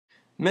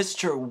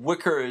Mr.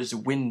 Whicker's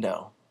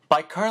Window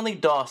by Carley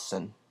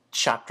Dawson,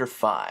 Chapter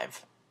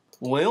 5.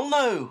 Well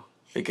now,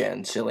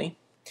 began Silly,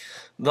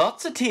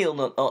 that's a tale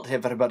not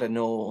everybody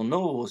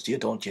knows,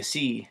 don't you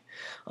see?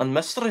 And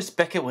Mistress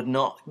Becky would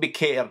not be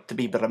cared to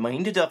be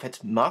reminded of it,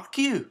 mark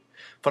you,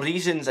 for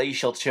reasons I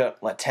shall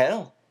shortly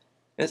tell.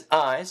 His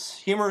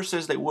eyes, humorous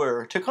as they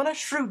were, took on a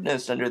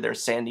shrewdness under their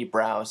sandy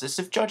brows, as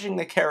if judging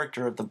the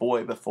character of the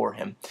boy before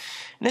him,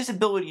 and his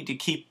ability to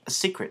keep a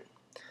secret.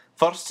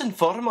 First and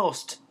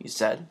foremost, he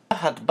said, I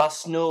had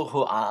best know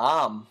who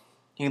I am.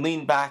 He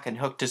leaned back and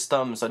hooked his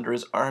thumbs under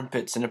his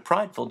armpits in a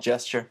prideful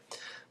gesture.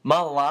 My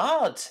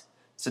lad,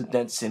 said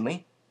Ned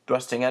Sinley,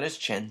 thrusting out his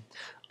chin,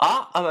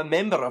 I am a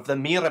member of the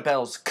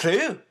Mirabelle's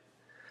crew.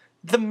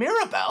 The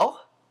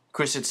Mirabelle?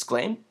 Chris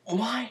exclaimed.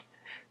 Why,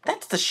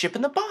 that's the ship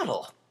in the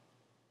bottle.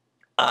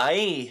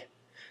 Aye,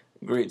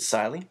 agreed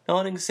Sally,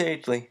 nodding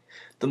sagely.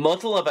 The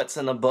motto of it's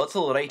in a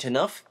bottle right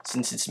enough,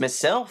 since it's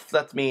myself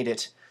that made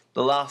it.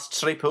 The last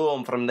trip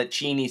home from the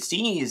Chiny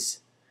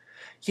seas.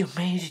 You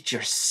made it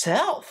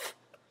yourself?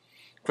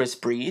 Chris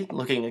breathed,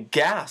 looking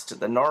aghast at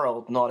the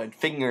gnarled, knotted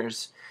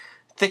fingers,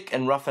 thick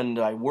and roughened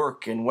by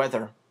work and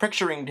weather,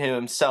 picturing to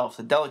himself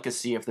the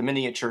delicacy of the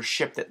miniature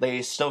ship that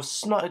lay so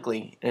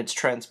snugly in its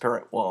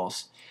transparent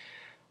walls.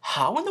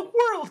 How in the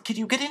world could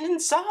you get in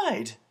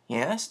inside? He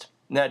asked.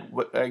 Ned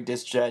wagged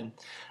his head.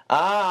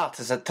 Ah,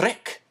 'tis a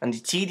trick, and a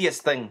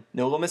tedious thing,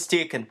 no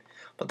mistaken,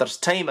 but there's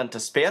time and to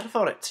spare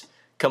for it,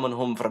 coming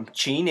home from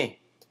China.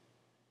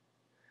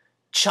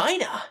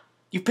 China?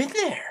 You've been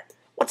there?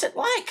 What's it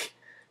like?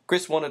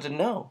 Chris wanted to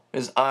know,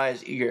 his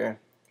eyes eager.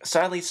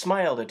 Sally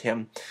smiled at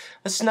him,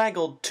 a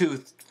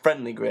snaggled-toothed,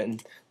 friendly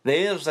grin.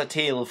 There's a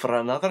tale for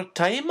another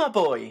time, my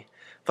boy,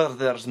 for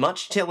there's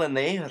much telling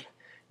there.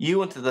 You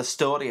wanted the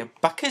story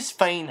of Becky's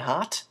fine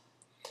hat?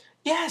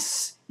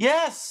 Yes,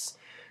 yes,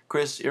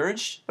 Chris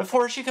urged,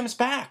 before she comes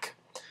back.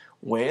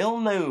 Well,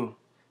 now,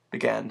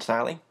 began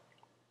Sally.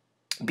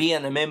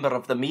 Being a member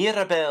of the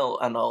Mirabelle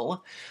and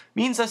all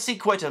means I see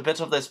quite a bit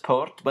of this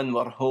port when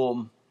we're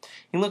home.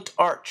 He looked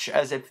arch,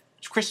 as if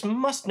Chris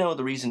must know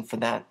the reason for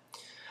that.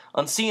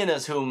 And seeing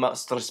as how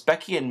Mistress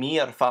Becky and me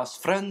are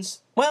fast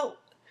friends, well,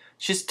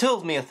 she's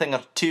told me a thing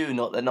or two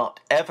that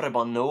not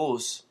everyone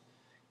knows.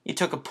 He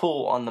took a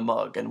pull on the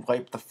mug and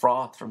wiped the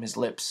froth from his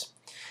lips.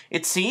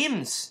 It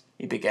seems,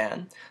 he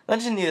began,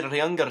 that in your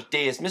younger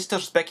days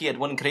Mistress Becky had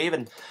one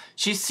craving.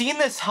 She's seen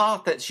this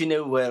hat that she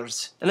now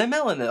wears in a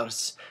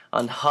milliner's,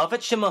 and have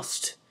it she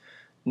must.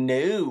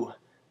 No,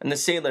 and the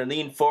sailor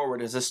leaned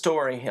forward as the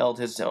story held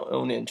his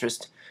own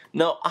interest.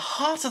 Now, a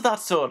hat of that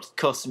sort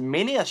costs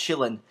many a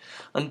shilling,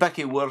 and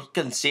Becky worked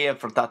and saved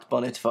for that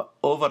bonnet for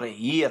over a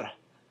year.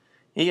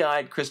 He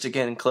eyed Chris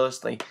again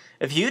closely.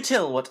 If you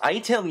tell what I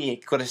tell ye,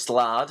 Chris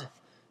lad,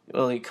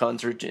 well, he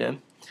conjured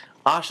him,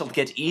 I shall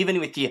get even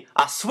with ye.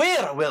 I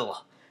swear I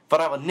will, for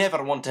I would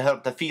never want to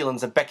hurt the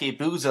feelings of Becky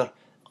Boozer,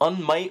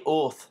 on my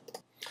oath.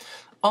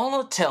 I'll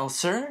not tell,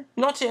 sir,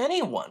 not to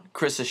anyone,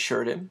 Chris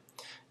assured him.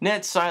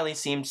 Ned Siley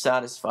seemed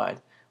satisfied.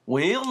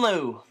 Well,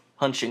 now,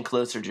 hunching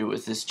closer to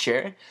his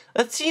chair,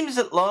 it seems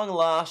at long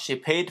last she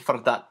paid for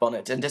that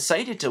bonnet and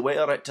decided to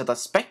wear it to the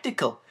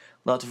spectacle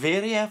that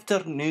very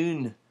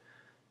afternoon.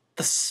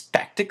 The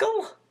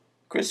spectacle?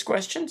 Chris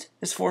questioned,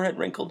 his forehead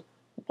wrinkled.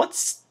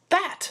 What's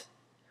that?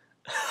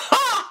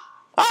 Ha!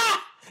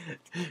 Ha!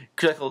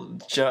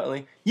 Chuckled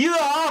Charlie. You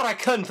are a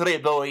country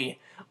boy.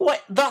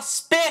 What, the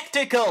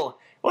spectacle?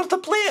 Where the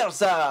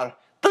players are?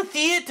 The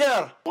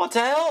theatre? What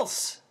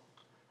else?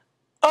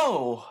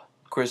 Oh,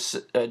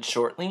 Chris said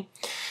shortly,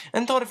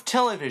 and thought of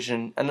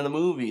television and the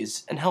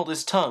movies, and held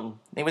his tongue.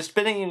 He was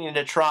beginning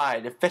to try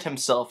to fit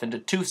himself into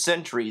 2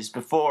 centuries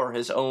before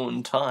his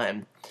own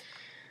time.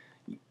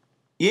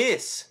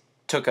 Yes,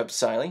 took up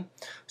Sally.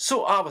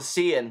 So I was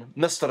saying,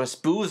 Mistress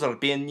Boozer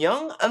being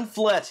young and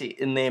flatty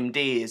in them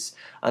days,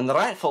 and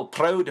rightful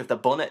proud of the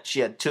bonnet she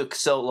had took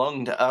so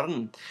long to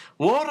earn,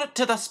 wore it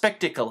to the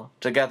spectacle,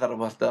 together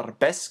with her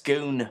best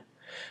gown.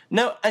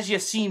 Now, as you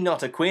seem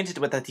not acquainted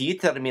with the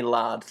theatre, me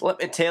lad, let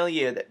me tell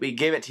you that we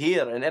give it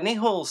here in any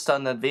hall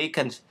standing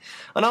vacant,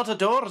 and out of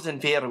doors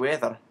in fair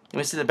weather.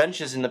 We see the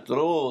benches in the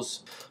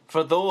rows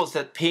for those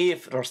that pay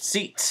for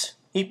seats.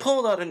 He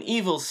pulled out an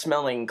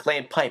evil-smelling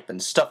clay pipe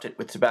and stuffed it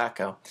with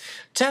tobacco,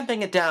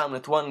 tamping it down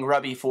with one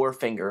grubby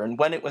forefinger, and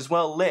when it was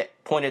well lit,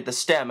 pointed the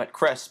stem at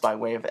Chris by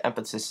way of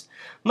emphasis.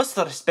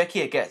 Mistress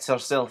Becky gets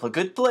herself a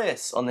good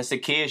place on this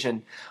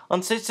occasion,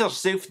 and sits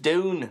herself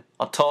down,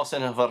 a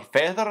tossing of her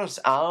feathers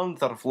and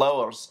her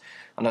flowers,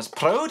 and as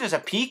proud as a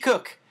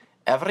peacock,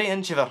 every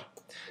inch of her.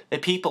 The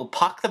people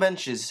pack the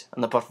benches,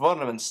 and the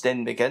performance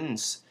then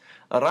begins.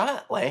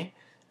 Rightly,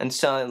 and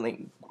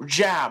silently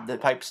jabbed the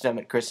pipe stem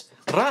at Chris.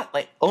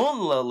 Rightly,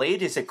 only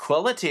ladies'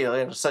 equality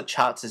wear such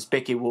hats as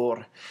Becky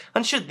wore,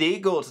 and should they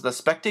go to the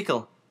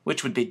spectacle,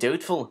 which would be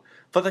doubtful,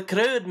 for the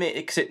crowd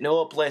makes it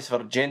no place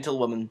for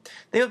gentlewomen,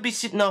 they would be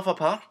sitting off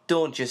apart,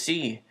 don't you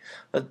see?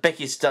 But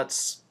Becky stood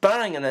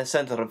sparring in the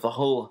centre of the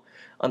hall,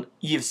 and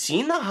you've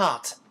seen the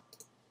hat.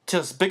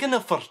 'Tis big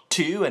enough for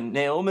 2, and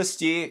no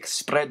mistake,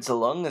 spreads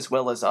along as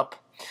well as up.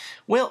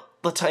 Well,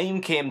 the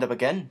time came to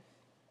begin.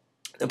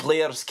 The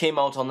players came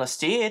out on the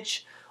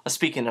stage,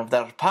 speaking of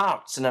their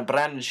parts and a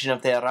brandishing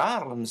of their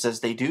arms as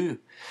they do,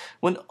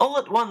 when all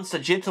at once the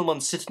gentleman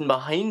sitting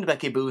behind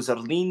Becky Boozer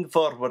leaned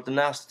forward and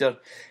asked her,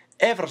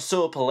 ever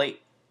so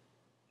polite,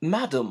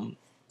 "Madam,"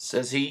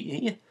 says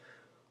he,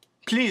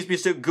 "please be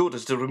so good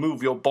as to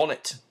remove your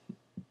bonnet."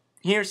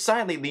 Here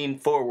Sally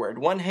leaned forward,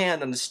 one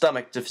hand on his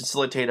stomach to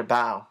facilitate a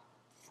bow,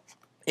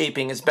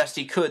 aping as best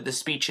he could the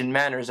speech and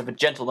manners of a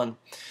gentleman.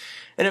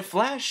 In a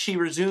flash he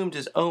resumed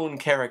his own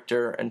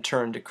character and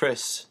turned to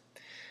Chris.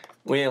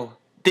 "Well,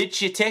 did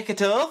she take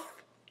it off?"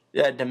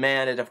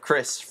 Demanded of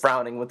Chris,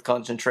 frowning with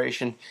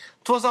concentration.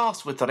 "'Twas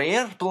asked with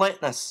rare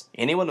politeness.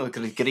 Anyone would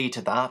agree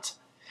to that."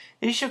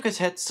 He shook his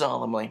head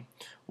solemnly.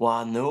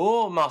 "Why,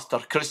 no, Master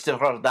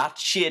Christopher, that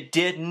she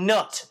did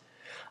not.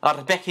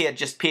 Our Becky had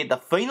just paid the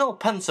final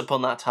pence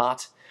upon that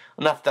hat,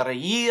 and after a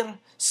year,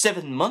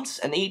 7 months,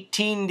 and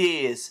 18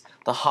 days,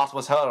 the hat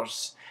was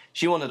hers.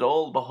 She wanted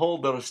all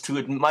beholders to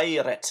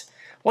admire it.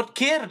 What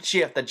cared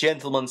she if the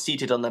gentleman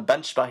seated on the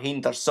bench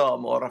behind her saw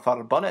more of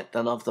her bonnet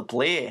than of the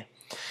play?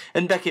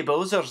 In Becky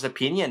Bowser's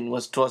opinion,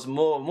 'twas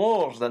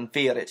more than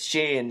fair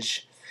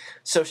exchange.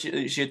 So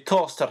she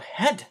tossed her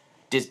head,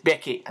 did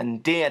Becky,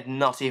 and dared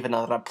not even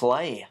a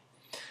reply."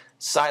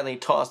 Sily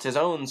tossed his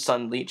own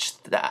sun-bleached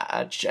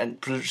thatch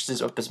and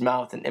pursed up his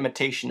mouth in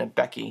imitation of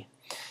Becky.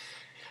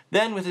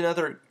 Then, with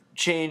another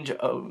change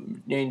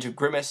of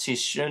grimace, he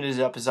shunted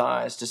up his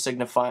eyes to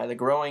signify the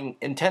growing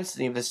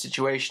intensity of the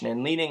situation,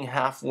 and leaning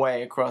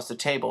halfway across the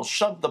table,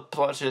 shoved the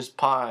Plush's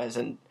pies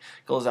and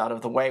goes out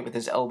of the way with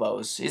his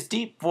elbows. His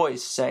deep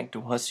voice sank to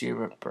a husky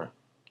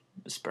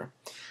whisper.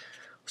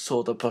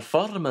 "So the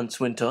performance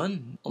went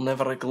on.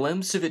 Never a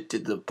glimpse of it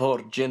did the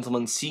poor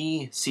gentleman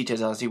see,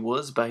 seated as he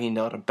was behind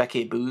our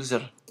Becky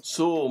Boozer.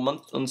 So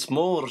once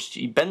more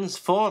he bends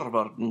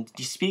forward and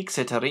he speaks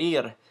at her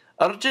ear,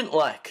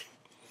 urgent-like."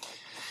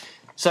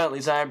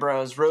 Sally's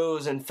eyebrows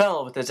rose and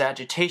fell with his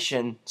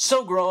agitation.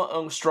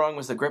 So strong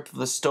was the grip of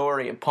the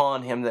story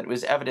upon him that it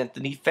was evident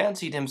that he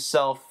fancied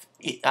himself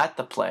at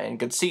the play and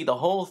could see the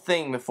whole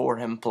thing before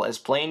him as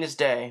plain as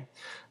day.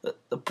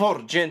 The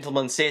poor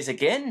gentleman says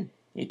again,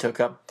 he took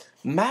up,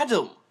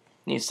 "Madam,"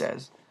 he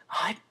says,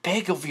 "I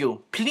beg of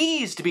you,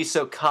 please to be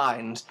so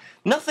kind.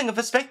 Nothing of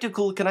a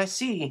spectacle can I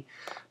see.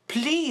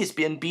 Please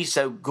be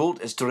so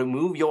good as to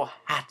remove your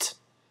hat."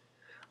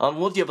 "And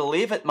would you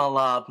believe it, my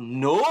lad?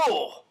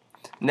 No!"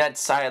 Ned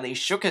Siley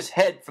shook his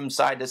head from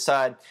side to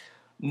side.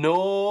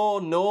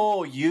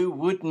 No, you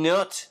would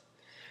not."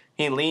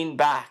 He leaned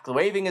back,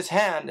 waving his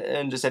hand,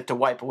 and as if to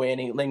wipe away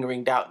any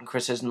lingering doubt in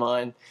Chris's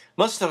mind.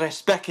 Mr.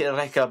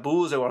 Rebecca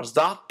Boozer was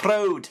that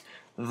proud,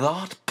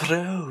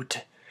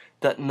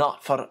 that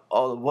not for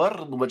all the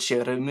world would she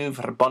remove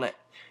her bonnet.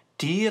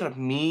 Dear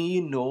me,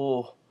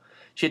 no.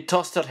 She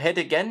tossed her head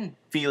again,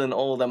 feeling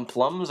all them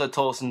plums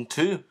a-tossing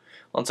too,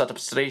 and sat up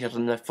straighter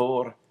than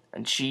before.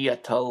 And she a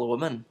tall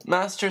woman.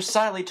 Master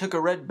Sally took a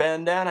red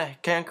bandana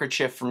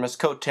handkerchief from his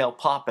coat-tail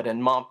pocket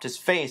and mopped his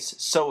face,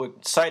 so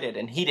excited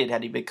and heated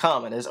had he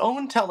become at his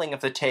own telling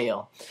of the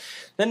tale.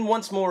 Then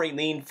once more he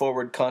leaned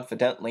forward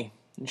confidently.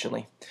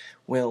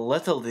 "Well,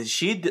 little did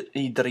she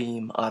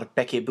dream, our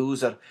Becky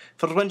Boozer,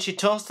 for when she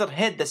tossed her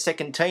head the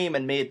second time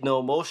and made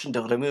no motion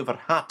to remove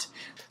her hat,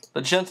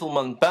 the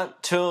gentleman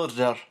bent toward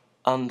her,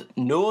 and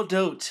no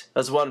doubt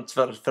as once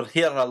for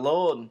her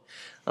alone,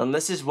 and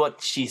this is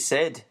what she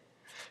said."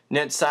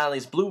 Ned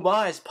Sally's blue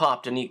eyes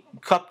popped, and he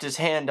cupped his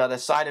hand on the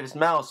side of his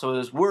mouth so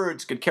his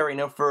words could carry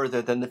no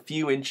further than the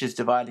few inches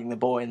dividing the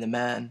boy and the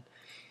man.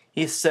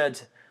 He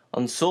said,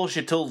 "And so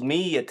she told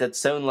me it did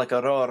sound like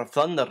a roar of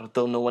thunder,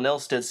 though no one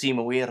else did seem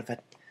aware of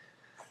it."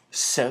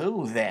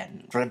 "So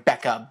then,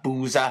 Rebecca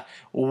Boozer,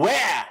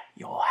 wear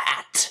your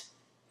hat,"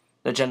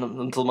 the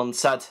gentleman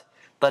said.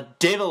 "The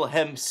devil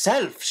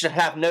himself shall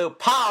have no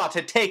power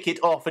to take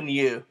it off on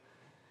you."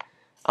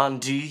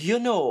 "And do you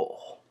know,"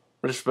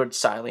 whispered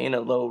Sally in a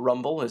low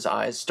rumble, his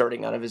eyes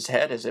starting out of his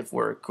head as if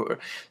were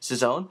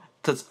his own,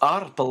 "'tis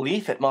our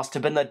belief it must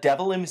have been the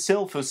devil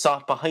himself who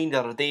sat behind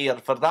her there,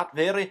 for that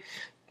very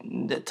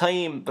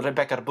time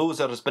Rebecca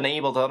Boozer has been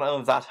able to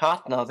remove that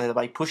hat, neither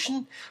by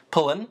pushing,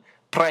 pulling,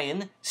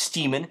 prying,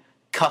 steaming,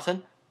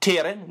 cutting,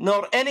 tearing,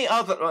 nor any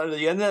other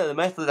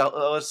method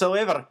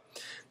whatsoever.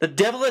 The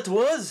devil it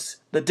was!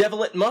 The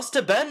devil it must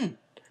have been!"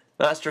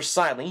 Master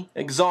Sily,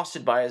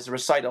 exhausted by his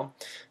recital,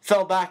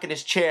 fell back in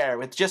his chair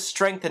with just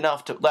strength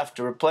enough left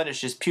to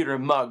replenish his pewter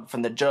mug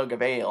from the jug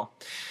of ale.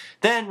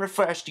 Then,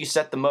 refreshed, he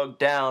set the mug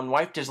down,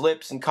 wiped his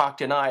lips, and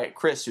cocked an eye at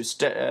Chris, who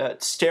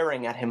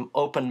staring at him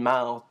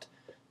open-mouthed.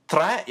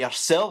 "Try it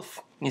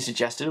yourself," he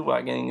suggested,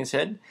 wagging his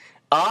head.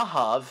 "I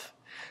have.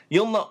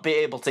 You'll not be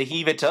able to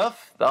heave it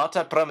off, that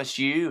I promise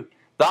you.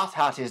 That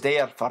hat is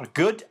there for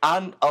good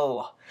and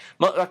all.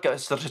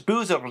 Mr.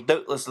 Boozer will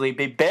doubtlessly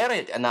be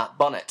buried in that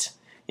bonnet."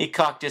 He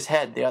cocked his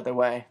head the other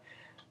way.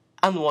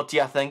 "And what do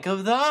you think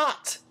of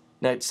that?"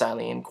 Ned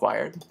Sally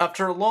inquired.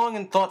 After a long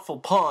and thoughtful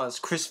pause,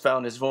 Chris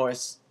found his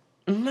voice.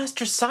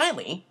 "Master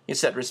Sally," he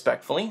said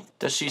respectfully,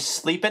 "does she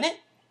sleep in it?"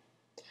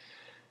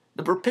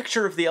 The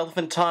picture of the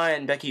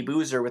elephantine Becky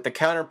Boozer with the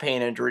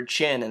counterpane under her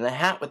chin and a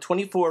hat with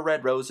 24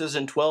 red roses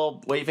and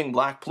 12 waving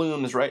black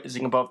plumes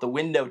rising above the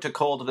window took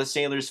hold of the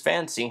sailor's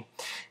fancy.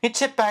 He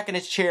tipped back in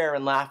his chair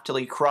and laughed till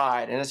he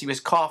cried, and as he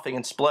was coughing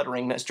and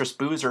spluttering, Mistress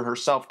Boozer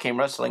herself came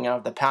rustling out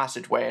of the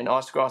passageway and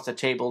across the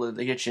table to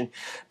the kitchen.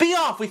 "Be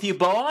off with you,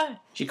 boy!"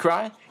 she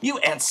cried. "You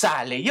Aunt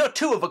Sally, you're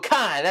two of a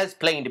kind, that's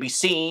plain to be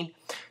seen."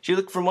 She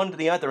looked from one to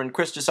the other, and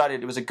Chris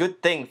decided it was a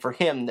good thing for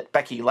him that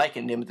Becky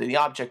likened him to the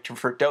object of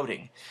her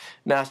doting.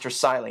 Master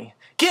Siley.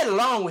 "Get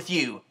along with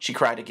you!" she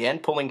cried again,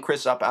 pulling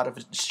Chris up out of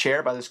his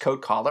chair by his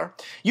coat collar.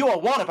 "You are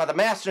wanted by the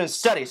master in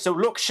study, so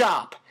look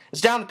sharp.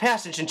 It's down the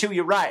passage and to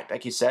your right,"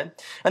 Becky said.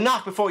 "And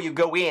knock before you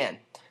go in."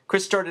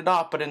 Chris started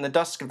off, but in the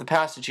dusk of the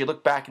passage he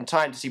looked back in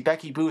time to see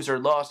Becky Boozer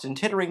lost in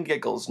tittering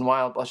giggles and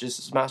wild blushes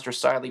as Master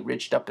Siley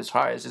reached up as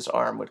high as his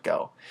arm would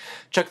go,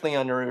 chuckling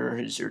under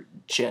his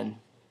chin.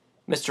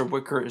 Mr.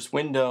 Whicker's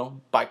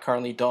Window by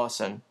Carley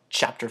Dawson,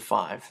 Chapter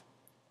 5,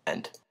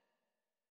 End.